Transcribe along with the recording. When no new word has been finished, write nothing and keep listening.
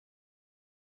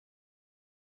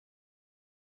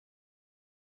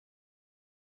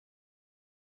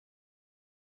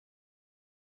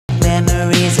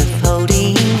memories of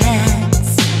holding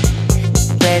hands,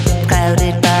 red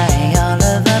clouded by all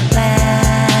of our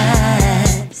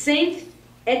plans. Saint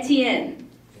Etienne,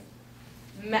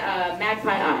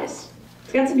 magpie eyes.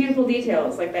 It's got some beautiful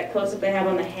details, like that close-up they have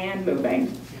on the hand moving.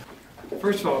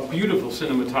 First of all, beautiful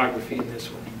cinematography in this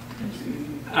one.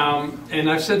 And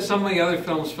I've said some of the other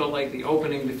films felt like the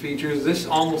opening to features. This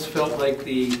almost felt like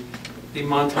the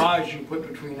montage you put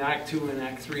between Act 2 and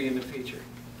Act 3 in the feature.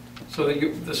 So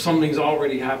that something's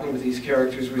already happened with these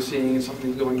characters we're seeing, and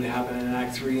something's going to happen in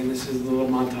Act 3, and this is the little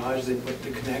montage they put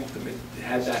to connect them. It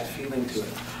had that feeling to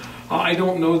it. I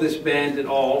don't know this band at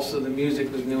all, so the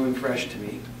music was new and fresh to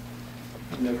me.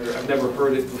 I've never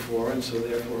heard it before, and so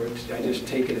therefore I just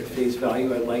take it at face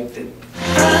value. I liked it.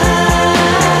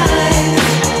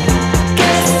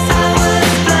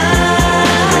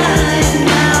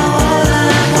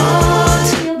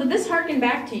 Did this harken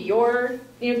back to your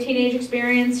teenage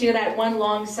experience? That one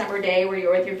long summer day where you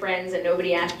were with your friends and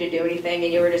nobody asked you to do anything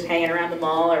and you were just hanging around the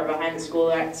mall or behind the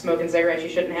school smoking cigarettes you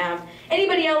shouldn't have.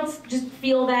 Anybody else just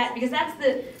feel that? Because that's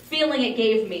the feeling it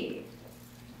gave me.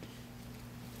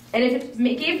 And if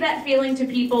it gave that feeling to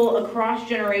people across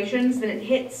generations, then it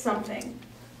hits something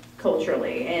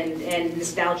culturally and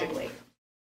nostalgically.